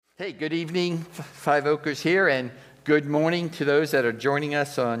Hey, good evening, Five Oakers here, and good morning to those that are joining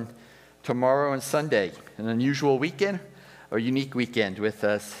us on tomorrow and Sunday. An unusual weekend, or unique weekend with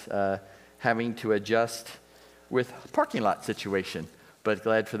us having to adjust with a parking lot situation, but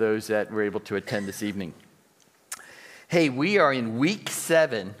glad for those that were able to attend this evening. Hey, we are in week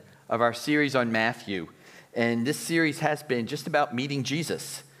 7 of our series on Matthew, and this series has been just about meeting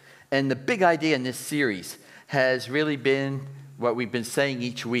Jesus. And the big idea in this series has really been what we've been saying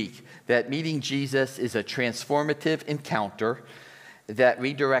each week, that meeting Jesus is a transformative encounter that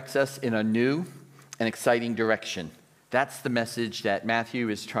redirects us in a new and exciting direction. That's the message that Matthew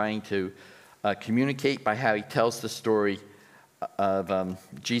is trying to communicate by how he tells the story of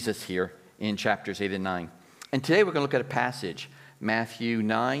Jesus here in chapters 8 and 9. And today we're going to look at a passage, Matthew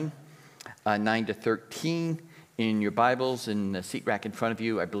 9, 9 to 13. In your Bibles, in the seat rack in front of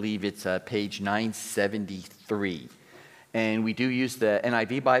you, I believe it's page 973. And we do use the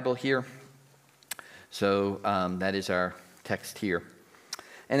NIV Bible here, so that is our text here.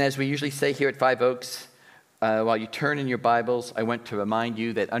 And as we usually say here at Five Oaks, while you turn in your Bibles, I want to remind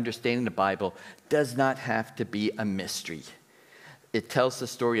you that understanding the Bible does not have to be a mystery. It tells the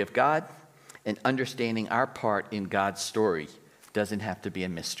story of God, and understanding our part in God's story doesn't have to be a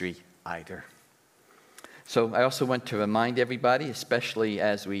mystery either. So I also want to remind everybody, especially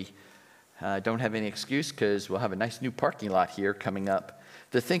as we don't have any excuse because we'll have a nice new parking lot here coming up,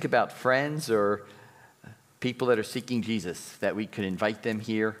 to think about friends or people that are seeking Jesus, that we could invite them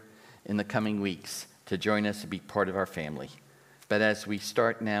here in the coming weeks to join us and be part of our family. But as we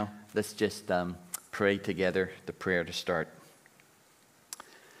start now, let's just pray together, the prayer to start.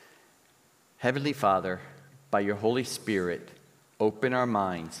 Heavenly Father, by your Holy Spirit, open our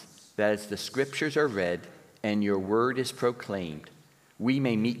minds that as the scriptures are read and your word is proclaimed, we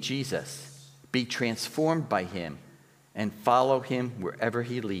may meet Jesus, be transformed by him, and follow him wherever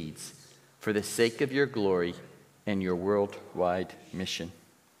he leads, for the sake of your glory and your worldwide mission.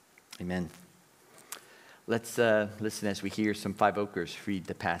 Amen. Let's listen as we hear some Five Oakers read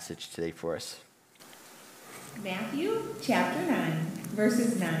the passage today for us. Matthew chapter 9,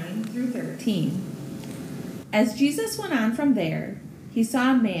 verses 9 through 13. As Jesus went on from there, he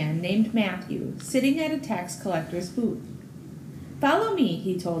saw a man named Matthew sitting at a tax collector's booth. "Follow me,"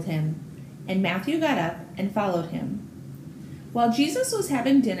 he told him, and Matthew got up and followed him. While Jesus was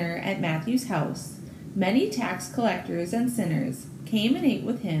having dinner at Matthew's house, many tax collectors and sinners came and ate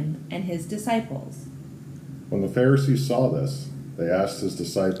with him and his disciples. When the Pharisees saw this, they asked his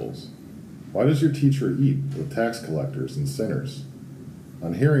disciples, "Why does your teacher eat with tax collectors and sinners?"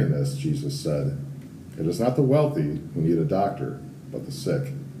 On hearing this, Jesus said, "It is not the wealthy who need a doctor, but the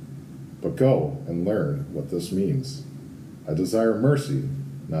sick. But go and learn what this means. I desire mercy,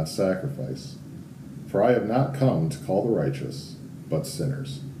 not sacrifice. For I have not come to call the righteous, but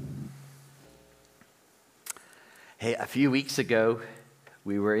sinners." Hey, a few weeks ago,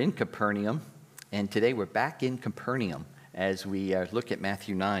 we were in Capernaum, and today we're back in Capernaum as we look at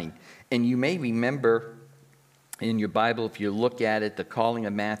Matthew 9. And you may remember in your Bible, if you look at it, the calling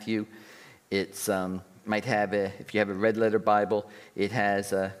of Matthew, it's might have if you have a red letter Bible, it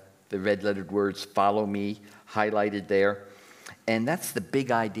has the red lettered words, "Follow me," highlighted there. And that's the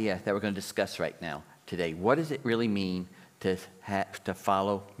big idea that we're going to discuss right now today. What does it really mean to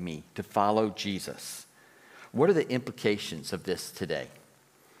follow me, to follow Jesus? What are the implications of this today?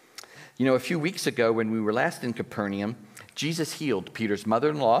 You know, a few weeks ago when we were last in Capernaum, Jesus healed Peter's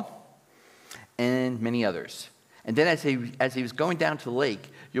mother-in-law and many others. And then as he was going down to the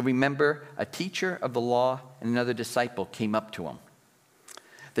lake, you'll remember a teacher of the law and another disciple came up to him.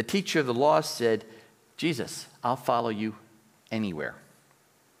 The teacher of the law said, "Jesus, I'll follow you anywhere."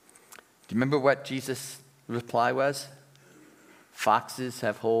 Do you remember what Jesus' reply was? "Foxes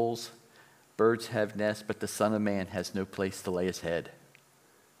have holes, birds have nests, but the Son of Man has no place to lay his head."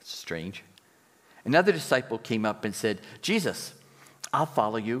 It's strange. Another disciple came up and said, "Jesus, I'll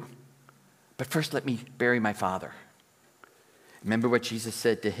follow you, but first let me bury my father." Remember what Jesus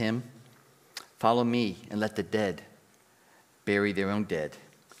said to him? "Follow me and let the dead bury their own dead."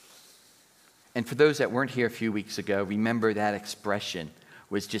 And for those that weren't here a few weeks ago, remember that expression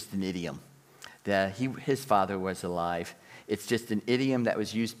was just an idiom. That his father was alive. It's just an idiom that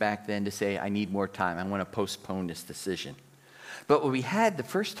was used back then to say, "I need more time. I want to postpone this decision." But what we had the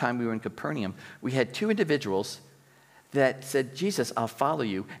first time we were in Capernaum, we had two individuals that said, "Jesus, I'll follow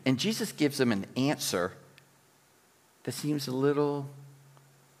you." And Jesus gives them an answer that seems a little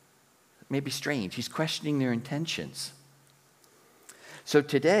maybe strange. He's questioning their intentions. So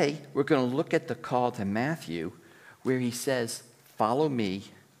today, we're going to look at the call to Matthew where he says, "Follow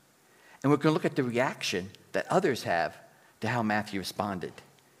me." And we're going to look at the reaction that others have to how Matthew responded.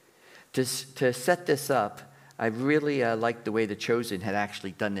 To set this up, I really liked the way The Chosen had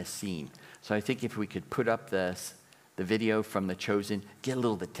actually done this scene. So I think if we could put up the video from The Chosen, get a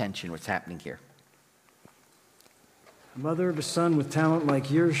little attention what's happening here. A mother of a son with talent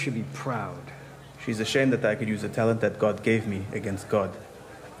like yours should be proud. She's ashamed that I could use the talent that God gave me against God.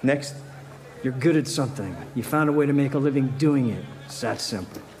 Next. You're good at something. You found a way to make a living doing it. It's that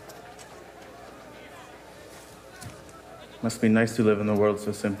simple. Must be nice to live in a world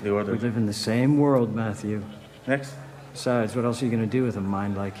so simply ordered. We live in the same world, Matthew. Next. Besides, what else are you going to do with a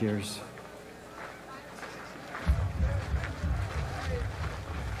mind like yours?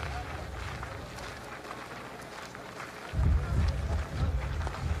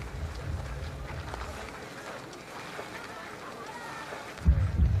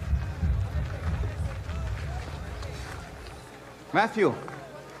 Matthew.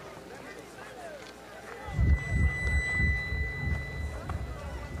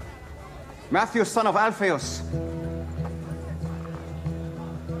 Matthew, son of Alphaeus.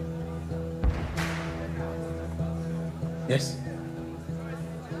 Yes.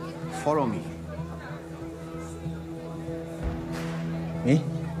 Follow me. Me?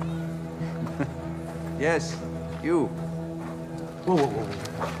 Yes, you. Whoa, whoa, whoa,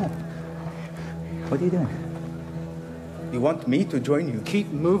 whoa. What are you doing? You want me to join you?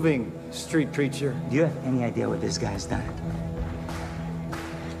 Keep moving, street preacher. Do you have any idea what this guy's done?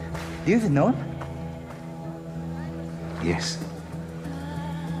 Do you even know him? Yes.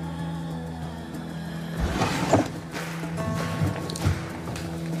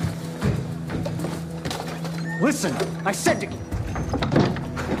 Listen, I said to...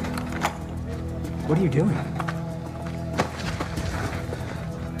 What are you doing?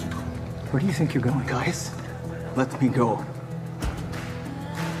 Where do you think you're going? Guys, let me go.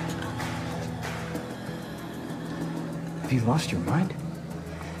 Have you lost your mind?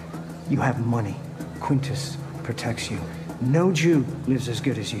 You have money. Quintus protects you. No Jew lives as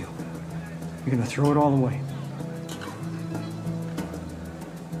good as you. You're gonna throw it all away.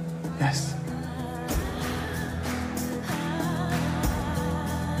 Yes.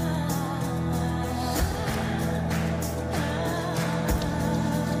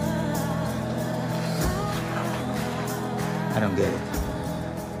 I don't get it.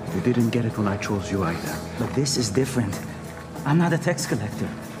 You didn't get it when I chose you either. But this is different. I'm not a tax collector.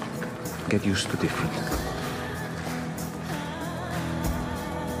 Get used to different.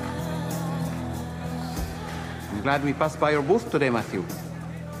 I'm glad we passed by your booth today, Matthew.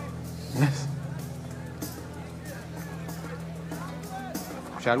 Yes.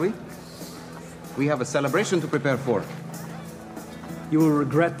 Shall we? We have a celebration to prepare for. You will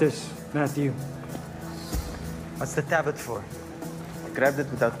regret this, Matthew. What's the tablet for? I grabbed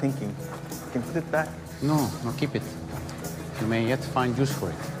it without thinking. You can put it back. No, keep it. You may yet find use for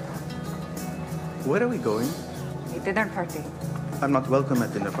it. Where are we going? A dinner party. I'm not welcome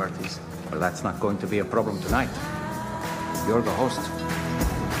at dinner parties. Well, that's not going to be a problem tonight. You're the host.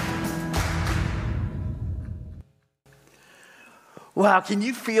 Wow, can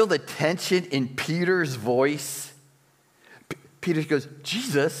you feel the tension in Peter's voice? Peter goes,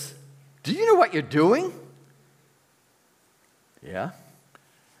 Jesus, do you know what you're doing? Yeah.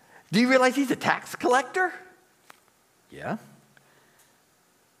 Do you realize he's a tax collector? Yeah.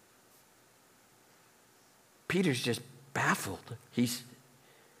 Peter's just baffled.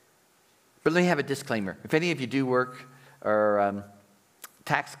 But let me have a disclaimer. If any of you do work, or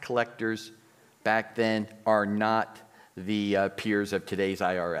tax collectors back then are not the peers of today's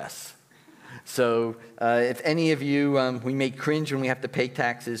IRS. So if any of you, we may cringe when we have to pay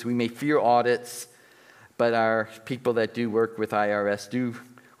taxes, we may fear audits, but our people that do work with IRS do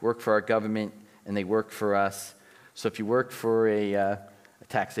work for our government, and they work for us. So if you work for a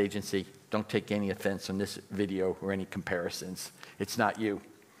tax agency, don't take any offense on this video or any comparisons. It's not you.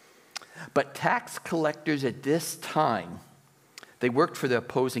 But tax collectors at this time, they worked for the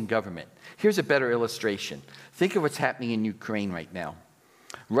opposing government. Here's a better illustration. Think of what's happening in Ukraine right now.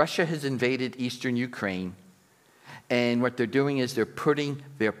 Russia has invaded eastern Ukraine, and what they're doing is they're putting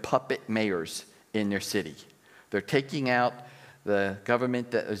their puppet mayors in their city. They're taking out the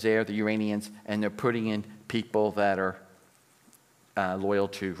government that was there, the Iranians, and they're putting in people that are loyal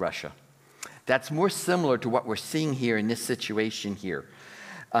to Russia. That's more similar to what we're seeing here in this situation here.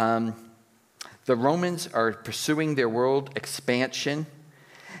 The Romans are pursuing their world expansion,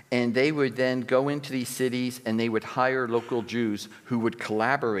 and they would then go into these cities and they would hire local Jews who would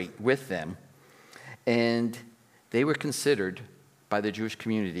collaborate with them, and they were considered by the Jewish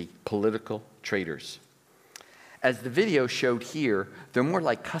community political traitors. As the video showed here, they're more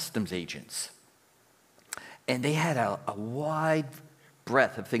like customs agents. And they had a wide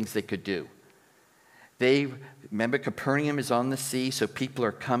breadth of things they could do. Remember, Capernaum is on the sea, so people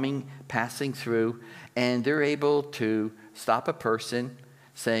are passing through, and they're able to stop a person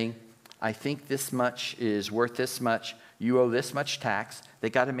saying, I think this much is worth this much. You owe this much tax.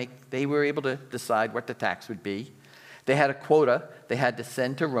 They were able to decide what the tax would be. They had a quota they had to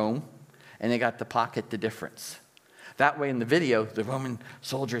send to Rome, and they got to pocket the difference. That way in the video, the Roman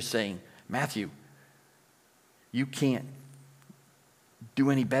soldier is saying, Matthew, you can't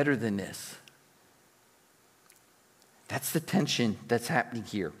do any better than this. That's the tension that's happening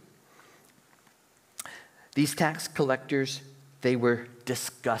here. These tax collectors, they were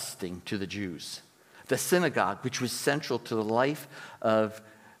disgusting to the Jews. The synagogue, which was central to the life of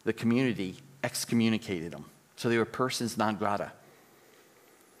the community, excommunicated them. So they were persons non grata.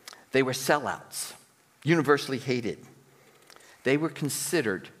 They were sellouts, universally hated. They were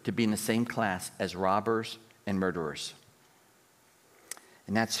considered to be in the same class as robbers and murderers.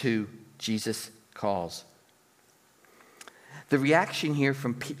 And that's who Jesus calls. The reaction here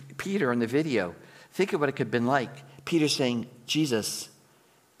from Peter in the video, think of what it could have been like. Peter saying, Jesus,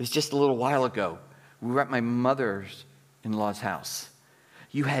 it was just a little while ago. We were at my mother-in-law's house.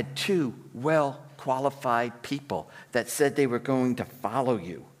 You had two well-qualified people that said they were going to follow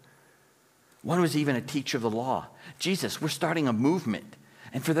you. One was even a teacher of the law. Jesus, we're starting a movement.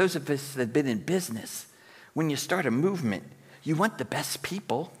 And for those of us that have been in business, when you start a movement, you want the best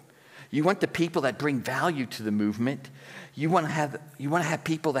people. You want the people that bring value to the movement. You want to have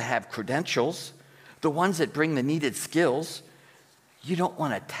people that have credentials, the ones that bring the needed skills. You don't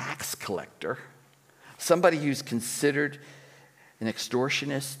want a tax collector, somebody who's considered an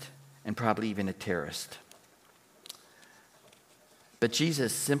extortionist and probably even a terrorist. But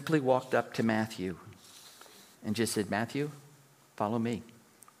Jesus simply walked up to Matthew and just said, Matthew, follow me.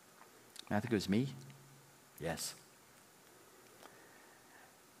 Matthew goes, me? Yes.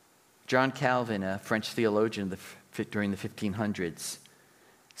 John Calvin, a French theologian during the 1500s,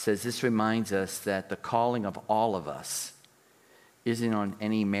 says this reminds us that the calling of all of us isn't on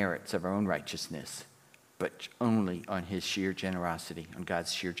any merits of our own righteousness, but only on his sheer generosity, on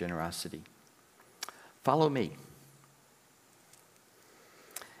God's sheer generosity. Follow me.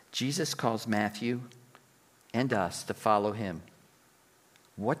 Jesus calls Matthew and us to follow him.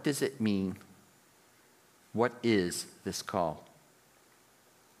 What does it mean? What is this call?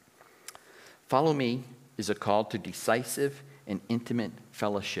 Follow me is a call to decisive and intimate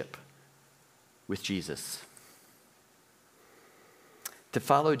fellowship with Jesus. To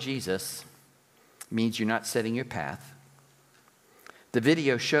follow Jesus means you're not setting your path. The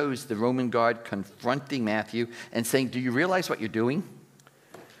video shows the Roman guard confronting Matthew and saying, do you realize what you're doing?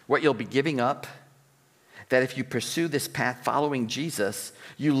 What you'll be giving up? That if you pursue this path following Jesus,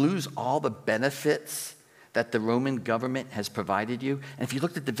 you lose all the benefits that the Roman government has provided you. And if you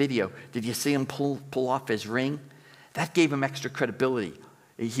looked at the video, did you see him pull off his ring? That gave him extra credibility.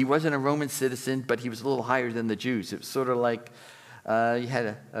 He wasn't a Roman citizen, but he was a little higher than the Jews. It was sort of like he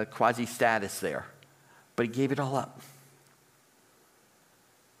had a quasi-status there. But he gave it all up.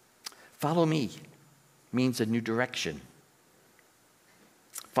 Follow me means a new direction.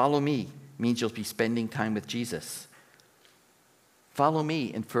 Follow me means you'll be spending time with Jesus. Follow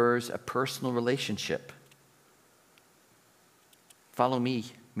me infers a personal relationship. Follow me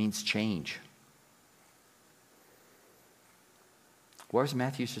means change. What was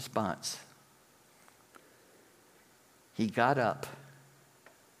Matthew's response? He got up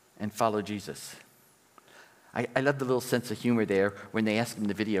and followed Jesus. I love the little sense of humor there when they asked him in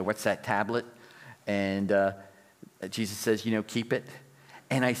the video, what's that tablet? And Jesus says, keep it.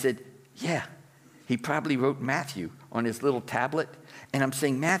 And I said, yeah, he probably wrote Matthew on his little tablet. And I'm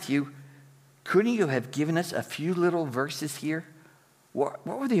saying, Matthew, couldn't you have given us a few little verses here? What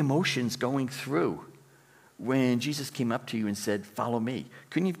were the emotions going through when Jesus came up to you and said, follow me?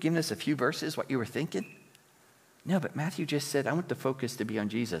 Couldn't you have given us a few verses, what you were thinking? No, but Matthew just said, I want the focus to be on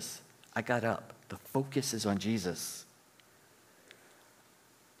Jesus. I got up. The focus is on Jesus.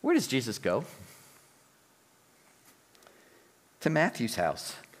 Where does Jesus go? To Matthew's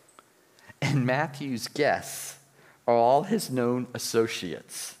house. And Matthew's guests are all his known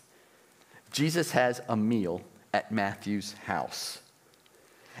associates. Jesus has a meal at Matthew's house.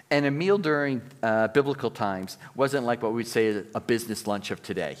 And a meal during biblical times wasn't like what we'd say a business lunch of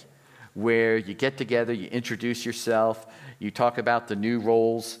today, where you get together, you introduce yourself, you talk about the new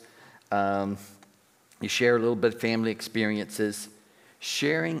roles, you share a little bit of family experiences.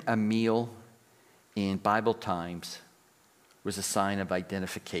 Sharing a meal in Bible times was a sign of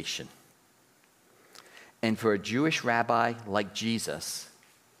identification. And for a Jewish rabbi like Jesus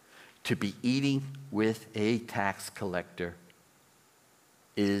to be eating with a tax collector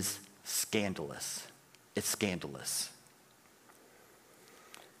is scandalous. It's scandalous.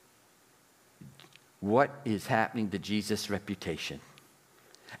 What is happening to Jesus' reputation?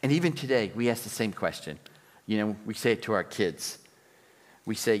 And even today, we ask the same question. You know, we say it to our kids.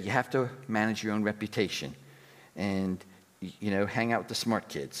 We say, you have to manage your own reputation and, you know, hang out with the smart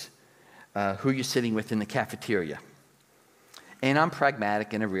kids. Who you're sitting with in the cafeteria. And I'm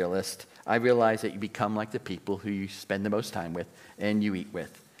pragmatic and a realist. I realize that you become like the people who you spend the most time with and you eat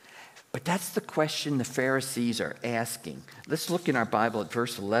with. But that's the question the Pharisees are asking. Let's look in our Bible at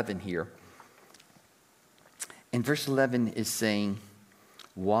verse 11 here. And verse 11 is saying,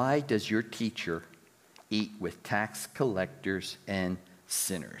 why does your teacher eat with tax collectors and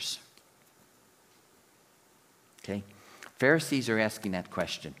sinners? Okay? Pharisees are asking that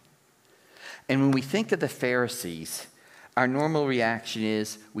question. And when we think of the Pharisees, our normal reaction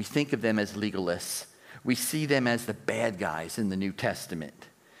is we think of them as legalists. We see them as the bad guys in the New Testament.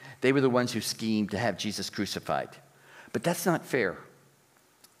 They were the ones who schemed to have Jesus crucified. But that's not fair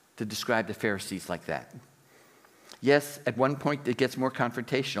to describe the Pharisees like that. Yes, at one point it gets more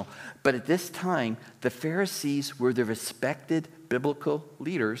confrontational, but at this time, the Pharisees were the respected biblical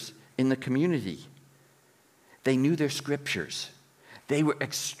leaders in the community. They knew their scriptures. They were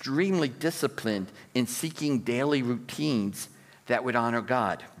extremely disciplined in seeking daily routines that would honor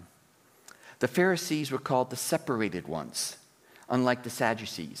God. The Pharisees were called the separated ones, unlike the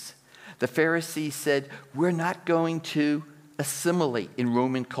Sadducees. The Pharisees said, we're not going to assimilate in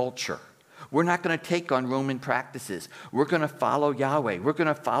Roman culture. We're not going to take on Roman practices. We're going to follow Yahweh. We're going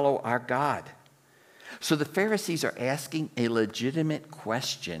to follow our God. So the Pharisees are asking a legitimate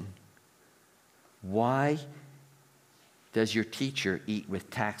question. Why does your teacher eat with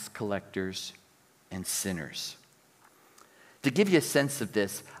tax collectors and sinners? To give you a sense of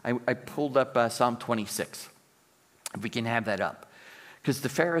this, I pulled up Psalm 26. If we can have that up. Because the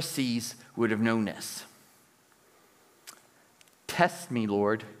Pharisees would have known this. Test me,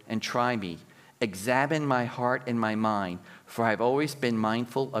 Lord, and try me. Examine my heart and my mind, for I have always been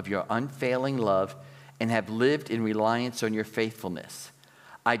mindful of your unfailing love and have lived in reliance on your faithfulness.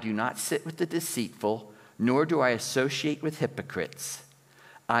 I do not sit with the deceitful, nor do I associate with hypocrites.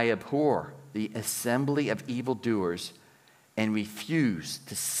 I abhor the assembly of evildoers and refuse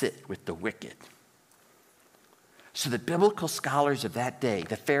to sit with the wicked. So the biblical scholars of that day,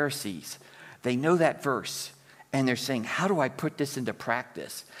 the Pharisees, they know that verse. And they're saying, how do I put this into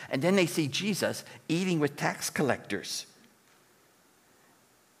practice? And then they see Jesus eating with tax collectors.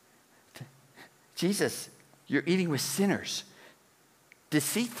 Jesus, you're eating with sinners,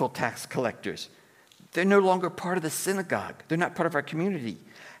 deceitful tax collectors. They're no longer part of the synagogue. They're not part of our community.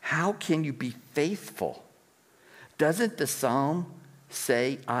 How can you be faithful? Doesn't the psalm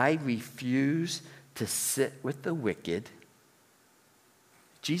say, I refuse to sit with the wicked?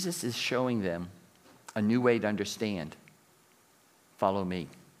 Jesus is showing them a new way to understand. Follow me.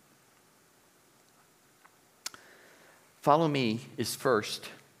 Follow me is first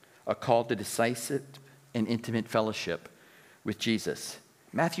a call to decisive and intimate fellowship with Jesus.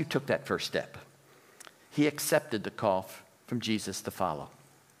 Matthew took that first step. He accepted the call from Jesus to follow.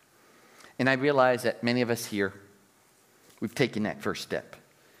 And I realize that many of us here, we've taken that first step.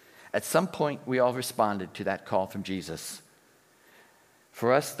 At some point, we all responded to that call from Jesus.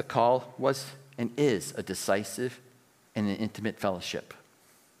 For us, the call was and is a decisive and an intimate fellowship.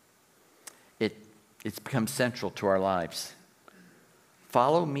 It's become central to our lives.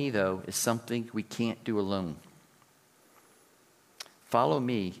 Follow me, though, is something we can't do alone. Follow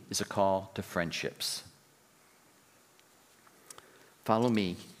me is a call to friendships. Follow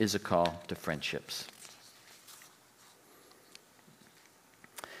me is a call to friendships.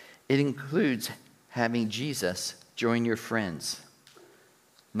 It includes having Jesus join your friends,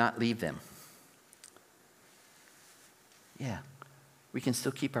 not leave them. Yeah, we can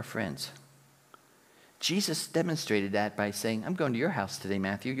still keep our friends. Jesus demonstrated that by saying, I'm going to your house today,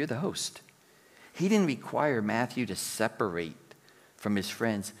 Matthew. You're the host. He didn't require Matthew to separate from his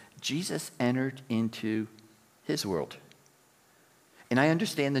friends. Jesus entered into his world. And I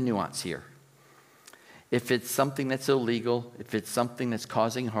understand the nuance here. If it's something that's illegal, if it's something that's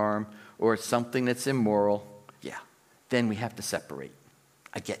causing harm, or it's something that's immoral, yeah, then we have to separate.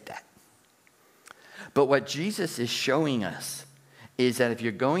 I get that. But what Jesus is showing us is that if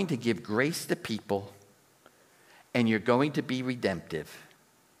you're going to give grace to people and you're going to be redemptive,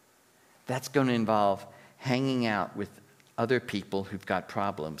 that's going to involve hanging out with other people who've got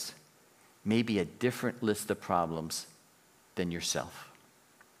problems, maybe a different list of problems than yourself.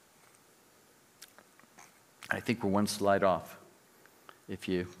 I think we're one slide off.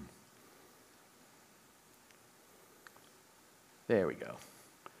 There we go.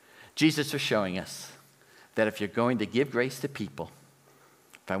 Jesus was showing us that if you're going to give grace to people,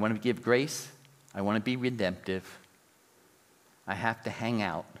 if I want to give grace, I want to be redemptive, I have to hang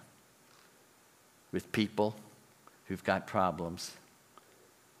out with people who've got problems,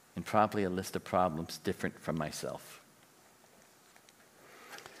 and probably a list of problems different from myself.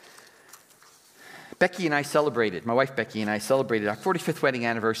 Becky and I celebrated, my wife Becky and I celebrated our 45th wedding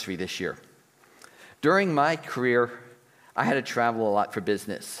anniversary this year. During my career, I had to travel a lot for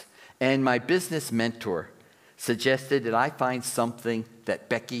business, and my business mentor suggested that I find something that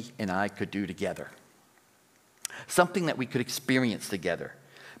Becky and I could do together, something that we could experience together.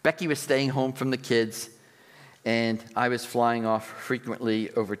 Becky was staying home from the kids, and I was flying off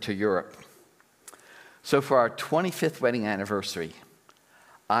frequently over to Europe. So for our 25th wedding anniversary,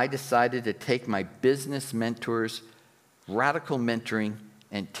 I decided to take my business mentor's radical mentoring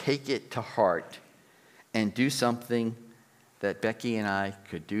and take it to heart and do something that Becky and I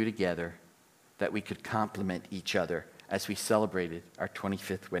could do together, that we could complement each other as we celebrated our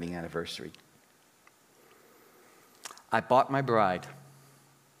 25th wedding anniversary. I bought my bride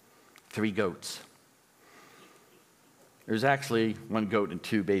 3 goats. There's actually 1 goat and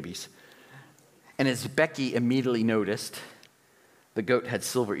 2 babies. And as Becky immediately noticed, the goat had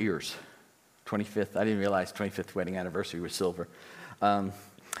silver ears. 25th, I didn't realize 25th wedding anniversary was silver.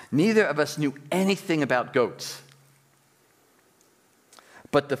 Neither of us knew anything about goats.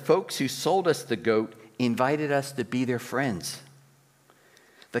 But the folks who sold us the goat invited us to be their friends.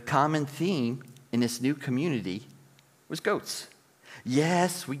 The common theme in this new community was goats.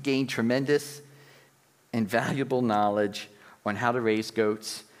 Yes, we gained tremendous and valuable knowledge on how to raise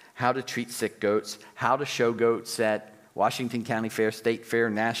goats, how to treat sick goats, how to show goats at Washington County Fair, State Fair,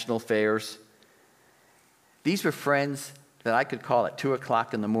 national fairs. These were friends that I could call at 2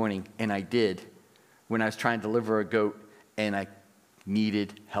 o'clock in the morning, and I did, when I was trying to deliver a goat and I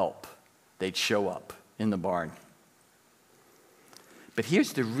needed help. They'd show up in the barn. But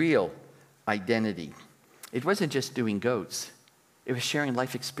here's the real identity. It wasn't just doing goats. It was sharing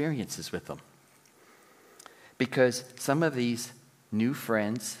life experiences with them. Because some of these new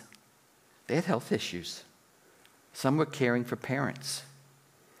friends, they had health issues. Some were caring for parents.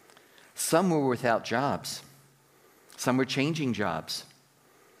 Some were without jobs. Some were changing jobs.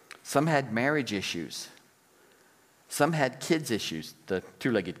 Some had marriage issues. Some had kids issues, the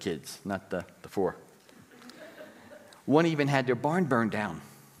 2-legged kids, not the 4. One even had their barn burned down.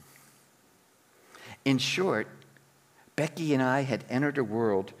 In short, Becky and I had entered a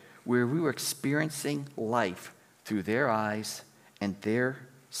world where we were experiencing life through their eyes and their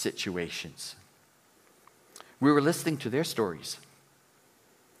situations. We were listening to their stories,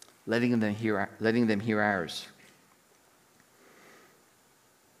 letting them hear ours.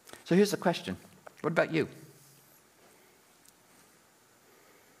 So here's the question. What about you?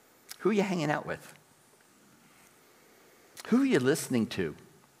 Who are you hanging out with? Who are you listening to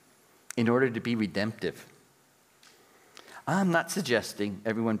in order to be redemptive? I'm not suggesting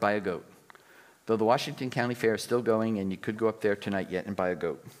everyone buy a goat, though the Washington County Fair is still going and you could go up there tonight yet and buy a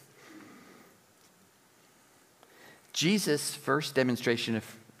goat. Jesus' first demonstration of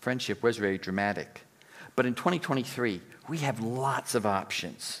friendship was very dramatic. But in 2023, we have lots of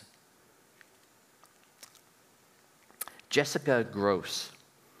options. Jessica Gross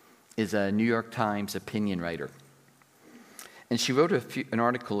is a New York Times opinion writer. And she wrote an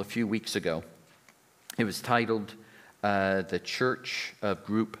article a few weeks ago. It was titled, The Church of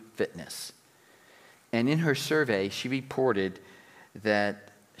Group Fitness. And in her survey, she reported that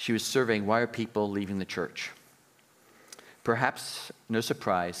she was surveying why are people leaving the church. Perhaps, no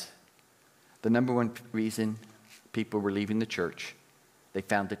surprise, the number one reason people were leaving the church, they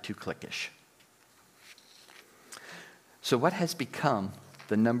found it too cliquish. So what has become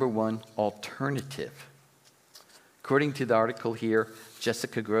the number one alternative? According to the article here,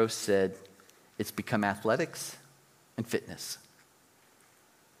 Jessica Gross said, it's become athletics and fitness.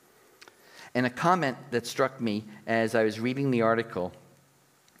 And a comment that struck me as I was reading the article,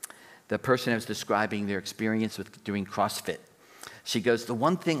 the person was describing their experience with doing CrossFit. She goes, the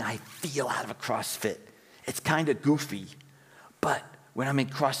one thing I feel out of a CrossFit, it's kind of goofy, but when I'm in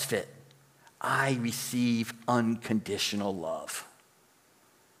CrossFit, I receive unconditional love.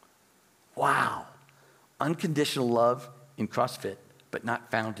 Wow. Unconditional love in CrossFit, but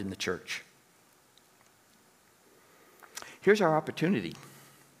not found in the church. Here's our opportunity.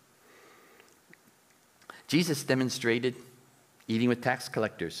 Jesus demonstrated eating with tax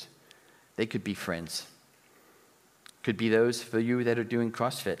collectors. They could be friends. Could be those for you that are doing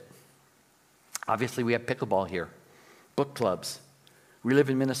CrossFit. Obviously, we have pickleball here, book clubs. We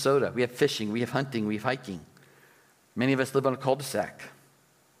live in Minnesota. We have fishing, we have hunting, we have hiking. Many of us live on a cul-de-sac.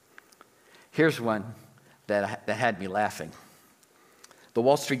 Here's one that had me laughing. The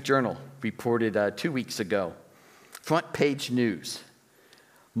Wall Street Journal reported 2 weeks ago, front page news,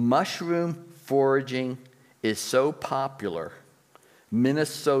 mushroom foraging is so popular,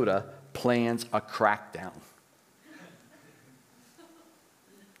 Minnesota plans a crackdown.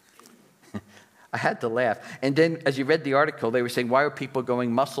 I had to laugh. And then as you read the article, they were saying, why are people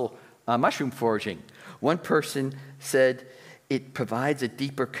going mushroom foraging? One person said, it provides a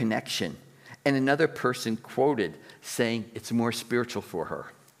deeper connection. And another person quoted saying, it's more spiritual for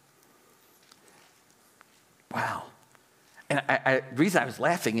her. Wow. And the reason I was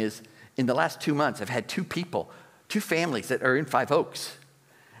laughing is, in the last 2 months, I've had two families that are in Five Oaks.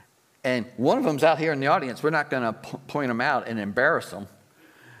 And one of them's out here in the audience. We're not going to point him out and embarrass him.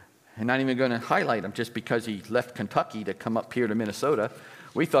 And not even going to highlight him just because he left Kentucky to come up here to Minnesota.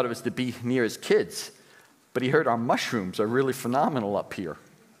 We thought it was to be near his kids. But he heard our mushrooms are really phenomenal up here.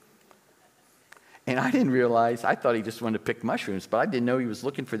 And I didn't realize, I thought he just wanted to pick mushrooms, but I didn't know he was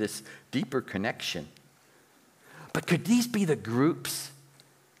looking for this deeper connection. But could these be the groups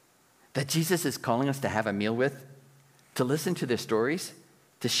that Jesus is calling us to have a meal with? To listen to their stories?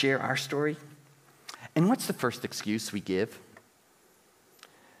 To share our story? And what's the first excuse we give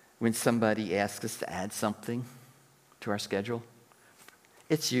when somebody asks us to add something to our schedule?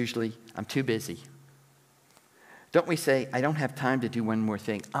 It's usually, I'm too busy. Don't we say, I don't have time to do one more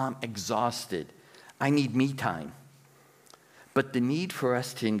thing. I'm exhausted. I need me time. But the need for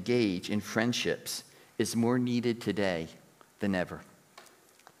us to engage in friendships is more needed today than ever.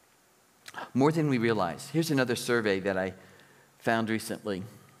 More than we realize. Here's another survey that I found recently.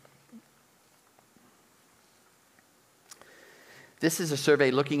 This is a survey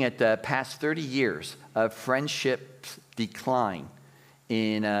looking at the past 30 years of friendship decline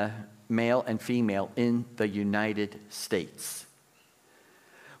in male and female in the United States.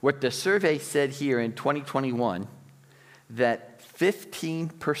 What the survey said here in 2021, that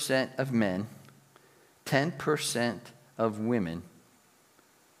 15% of men, 10% of women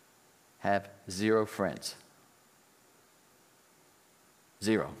have 0 friends.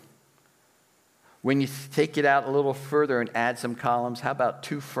 0. When you take it out a little further and add some columns, how about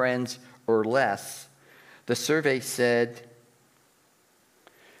 2 friends or less? The survey said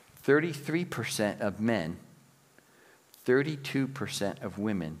 33% of men, 32% of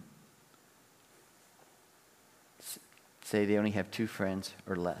women say they only have 2 friends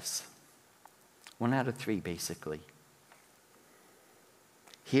or less. 1 out of 3, basically.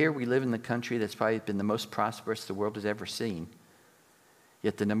 Here we live in the country that's probably been the most prosperous the world has ever seen.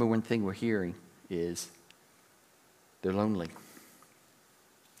 Yet the number one thing we're hearing is they're lonely.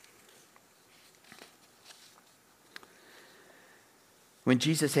 When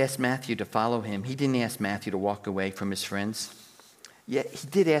Jesus asked Matthew to follow him, he didn't ask Matthew to walk away from his friends. Yet he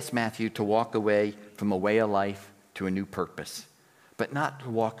did ask Matthew to walk away from a way of life to a new purpose, but not to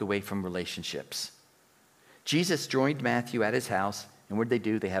walk away from relationships. Jesus joined Matthew at his house, and what did they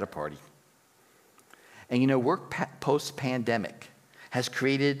do? They had a party. And you know, work post-pandemic has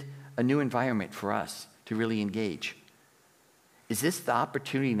created a new environment for us to really engage. Is this the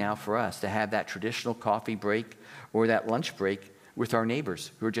opportunity now for us to have that traditional coffee break or that lunch break with our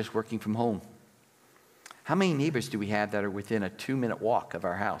neighbors who are just working from home? How many neighbors do we have that are within a 2-minute walk of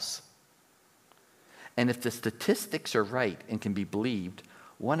our house? And if the statistics are right and can be believed,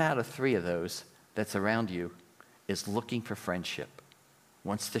 1 out of 3 of those that's around you is looking for friendship,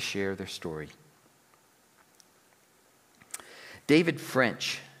 wants to share their story. David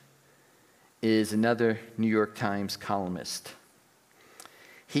French is another New York Times columnist.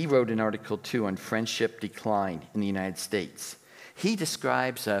 He wrote an article, too, on friendship decline in the United States. He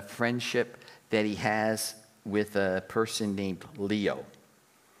describes a friendship that he has with a person named Leo.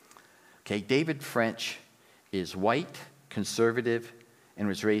 Okay, David French is white, conservative, and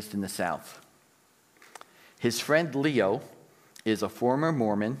was raised in the South. His friend Leo is a former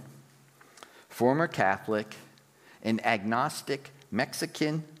Mormon, former Catholic, an agnostic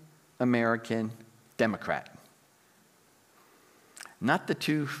Mexican-American Democrat. Not the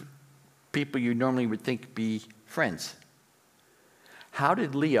two people you normally would think be friends. How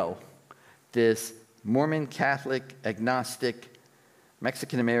did Leo, this Mormon, Catholic, agnostic,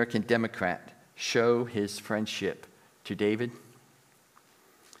 Mexican-American Democrat, show his friendship to David?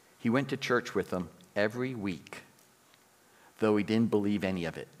 He went to church with him every week, though he didn't believe any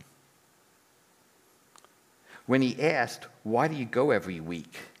of it. When he asked, why do you go every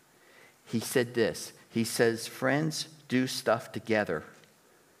week? He said this. He says, friends do stuff together,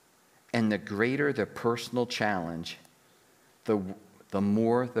 and the greater the personal challenge, the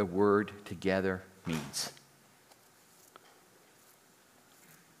more the word together means.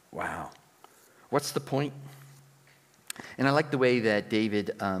 Wow. What's the point? And I like the way that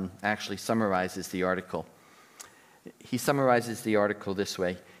David actually summarizes the article. He summarizes the article this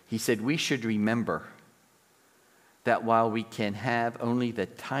way. He said, we should remember that while we can have only the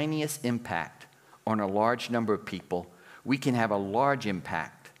tiniest impact on a large number of people, we can have a large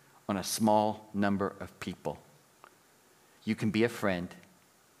impact on a small number of people. You can be a friend.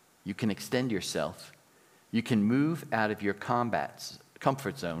 You can extend yourself. You can move out of your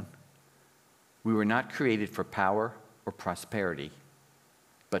comfort zone. We were not created for power or prosperity,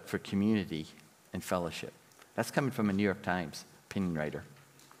 but for community and fellowship. That's coming from a New York Times opinion writer.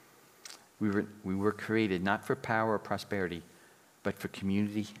 We were created not for power or prosperity, but for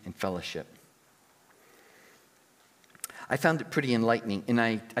community and fellowship. I found it pretty enlightening, and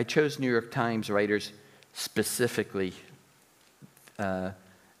I chose New York Times writers specifically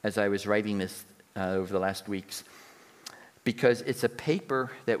as I was writing this over the last weeks, because it's a paper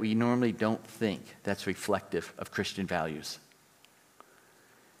that we normally don't think that's reflective of Christian values.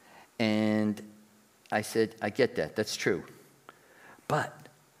 And I said, I get that, that's true. But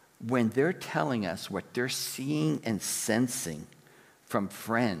when they're telling us what they're seeing and sensing from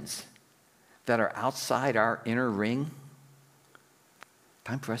friends that are outside our inner ring,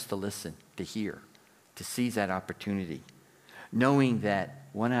 time for us to listen, to hear, to seize that opportunity, knowing that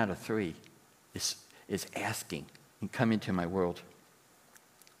 1 out of 3 is asking and come into my world.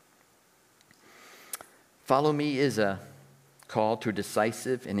 Follow me is a call to a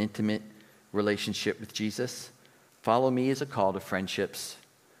decisive and intimate relationship with Jesus. Follow me is a call to friendships.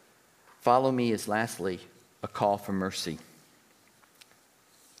 Follow me is lastly a call for mercy.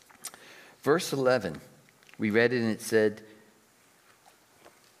 Verse 11, we read it and it said,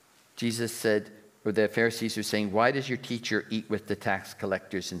 Jesus said, or the Pharisees were saying, why does your teacher eat with the tax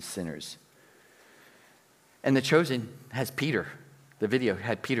collectors and sinners? And The Chosen has Peter. The video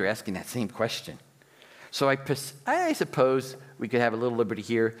had Peter asking that same question. So I suppose we could have a little liberty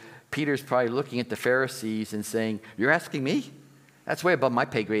here. Peter's probably looking at the Pharisees and saying, you're asking me? That's way above my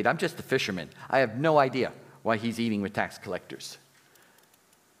pay grade. I'm just a fisherman. I have no idea why he's eating with tax collectors.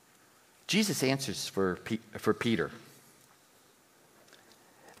 Jesus answers for Peter.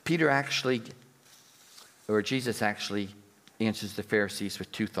 Jesus actually answers the Pharisees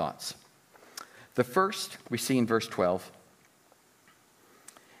with 2 thoughts. The first we see in verse 12.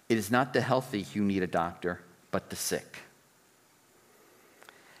 It is not the healthy who need a doctor, but the sick.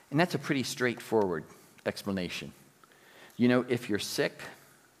 And that's a pretty straightforward explanation. You know, if you're sick,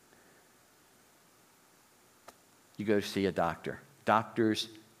 you go see a doctor. Doctors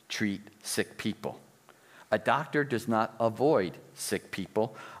treat sick people. A doctor does not avoid sick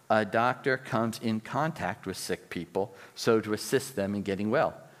people. A doctor comes in contact with sick people so to assist them in getting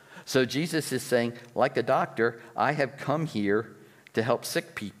well. So Jesus is saying, like a doctor, I have come here to help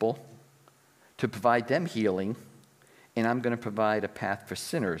sick people, to provide them healing, and I'm going to provide a path for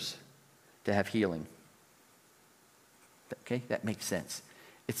sinners to have healing. Okay, that makes sense.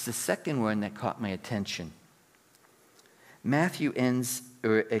 It's the second one that caught my attention. Matthew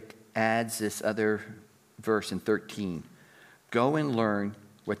adds this other verse in 13. Go and learn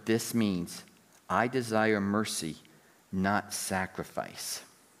what this means. I desire mercy, not sacrifice.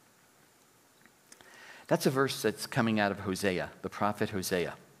 That's a verse that's coming out of Hosea, the prophet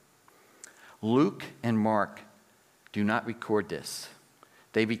Hosea. Luke and Mark do not record this.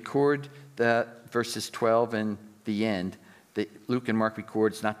 They record the verses 12 and the end. Luke and Mark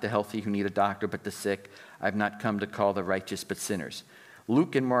records not the healthy who need a doctor, but the sick. I've not come to call the righteous, but sinners.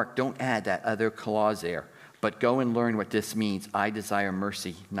 Luke and Mark don't add that other clause there, but go and learn what this means. I desire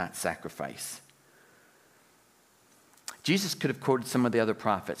mercy, not sacrifice. Jesus could have quoted some of the other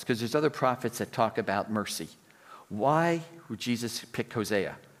prophets, because there's other prophets that talk about mercy. Why would Jesus pick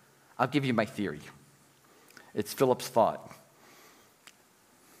Hosea? I'll give you my theory. It's Philip's thought.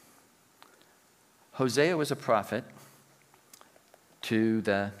 Hosea was a prophet to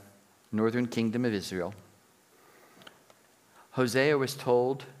the northern kingdom of Israel. Hosea was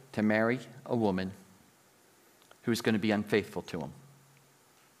told to marry a woman who was going to be unfaithful to him.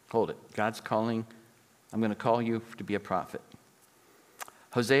 Hold it. God's calling. I'm going to call you to be a prophet.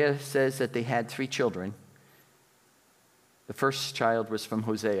 Hosea says that they had 3 children. The first child was from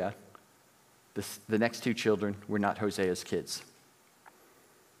Hosea. The next 2 children were not Hosea's kids.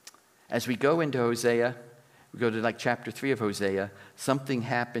 As we go into Hosea, we go to like chapter 3 of Hosea, something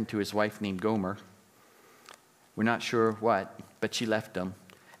happened to his wife named Gomer. We're not sure what, but she left him.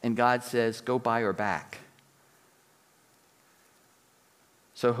 And God says, go buy her back.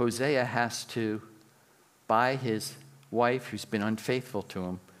 So Hosea has to buy his wife, who's been unfaithful to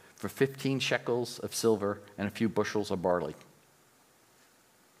him, for 15 shekels of silver and a few bushels of barley.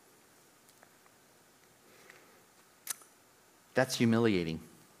 That's humiliating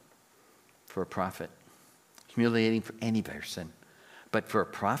for a prophet. Humiliating for any person. But for a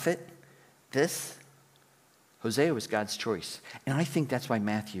prophet, Hosea was God's choice. And I think that's why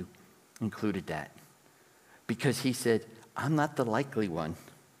Matthew included that. Because he said, I'm not the likely one.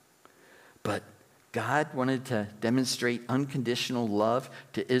 But God wanted to demonstrate unconditional love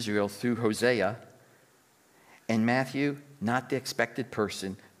to Israel through Hosea. And Matthew, not the expected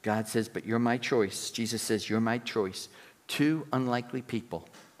person. God says, but you're my choice. Jesus says, you're my choice. Two unlikely people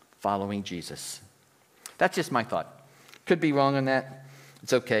following Jesus. That's just my thought. Could be wrong on that.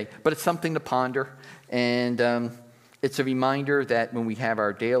 It's okay. But it's something to ponder. And it's a reminder that when we have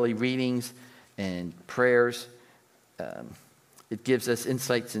our daily readings and prayers, it gives us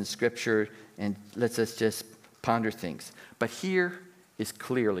insights in Scripture and lets us just ponder things. But here is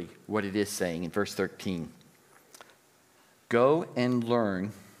clearly what it is saying in verse 13. Go and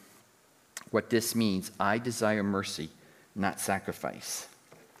learn what this means. I desire mercy, not sacrifice.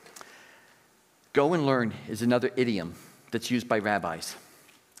 Go and learn is another idiom that's used by rabbis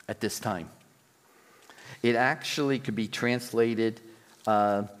at this time. It actually could be translated,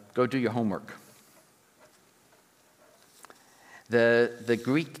 go do your homework. The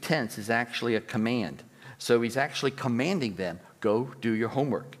Greek tense is actually a command. So he's actually commanding them, go do your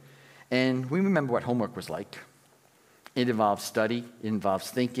homework. And we remember what homework was like. It involves study, it involves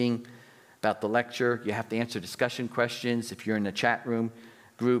thinking about the lecture. You have to answer discussion questions. If you're in a chat room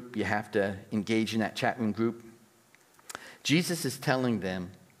group, you have to engage in that chat room group. Jesus is telling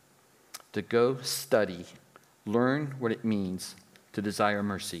them to go study, learn what it means to desire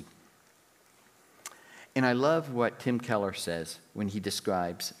mercy. And I love what Tim Keller says when he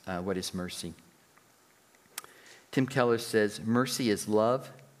describes what is mercy. Tim Keller says, mercy is love,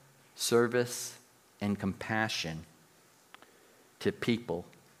 service, and compassion to people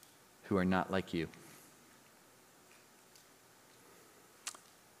who are not like you.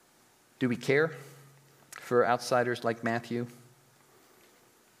 Do we care for outsiders like Matthew?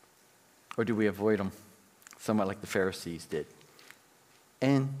 Or do we avoid them, somewhat like the Pharisees did?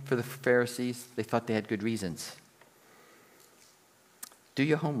 And for the Pharisees, they thought they had good reasons. Do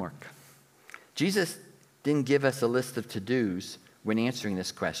your homework. Jesus didn't give us a list of to-dos when answering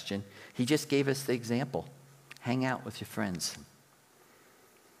this question. He just gave us the example. Hang out with your friends.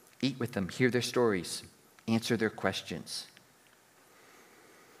 Eat with them, hear their stories, answer their questions.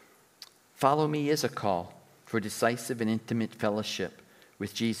 Follow me is a call for decisive and intimate fellowship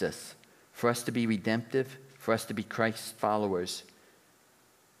with Jesus. For us to be redemptive, for us to be Christ followers,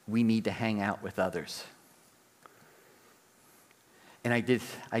 we need to hang out with others. And I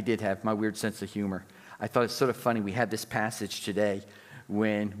did have my weird sense of humor. I thought it's sort of funny. We had this passage today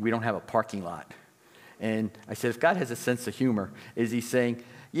when we don't have a parking lot. And I said, if God has a sense of humor, is he saying,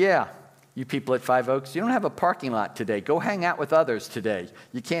 yeah, you people at Five Oaks, you don't have a parking lot today. Go hang out with others today.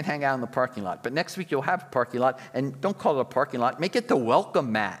 You can't hang out in the parking lot. But next week you'll have a parking lot, and don't call it a parking lot. Make it the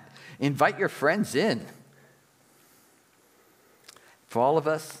welcome mat. Invite your friends in. For all of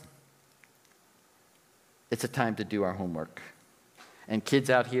us, it's a time to do our homework. And kids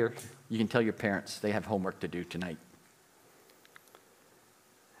out here, you can tell your parents they have homework to do tonight.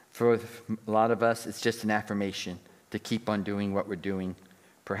 For a lot of us, it's just an affirmation to keep on doing what we're doing.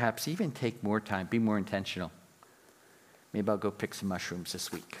 Perhaps even take more time, be more intentional. Maybe I'll go pick some mushrooms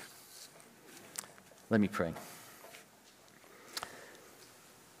this week. Let me pray.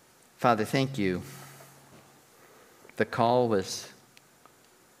 Father, thank you. The call was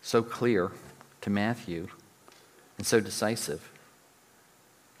so clear to Matthew and so decisive.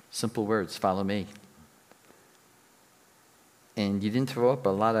 Simple words, follow me. And you didn't throw up a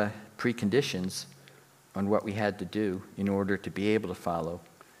lot of preconditions on what we had to do in order to be able to follow.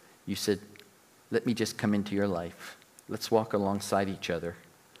 You said, let me just come into your life. Let's walk alongside each other.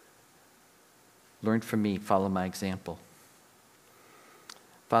 Learn from me, follow my example.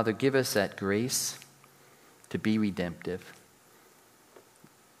 Father, give us that grace to be redemptive.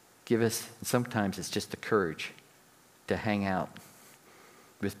 Give us, sometimes it's just the courage to hang out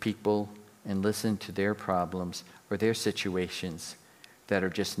with people and listen to their problems or their situations that are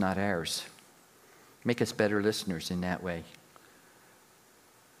just not ours. Make us better listeners in that way.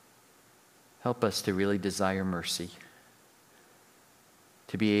 Help us to really desire mercy.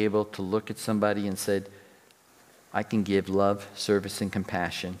 To be able to look at somebody and say, I can give love, service, and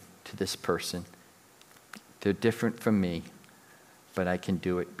compassion to this person. They're different from me, but I can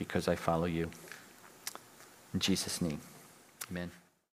do it because I follow you. In Jesus' name, amen.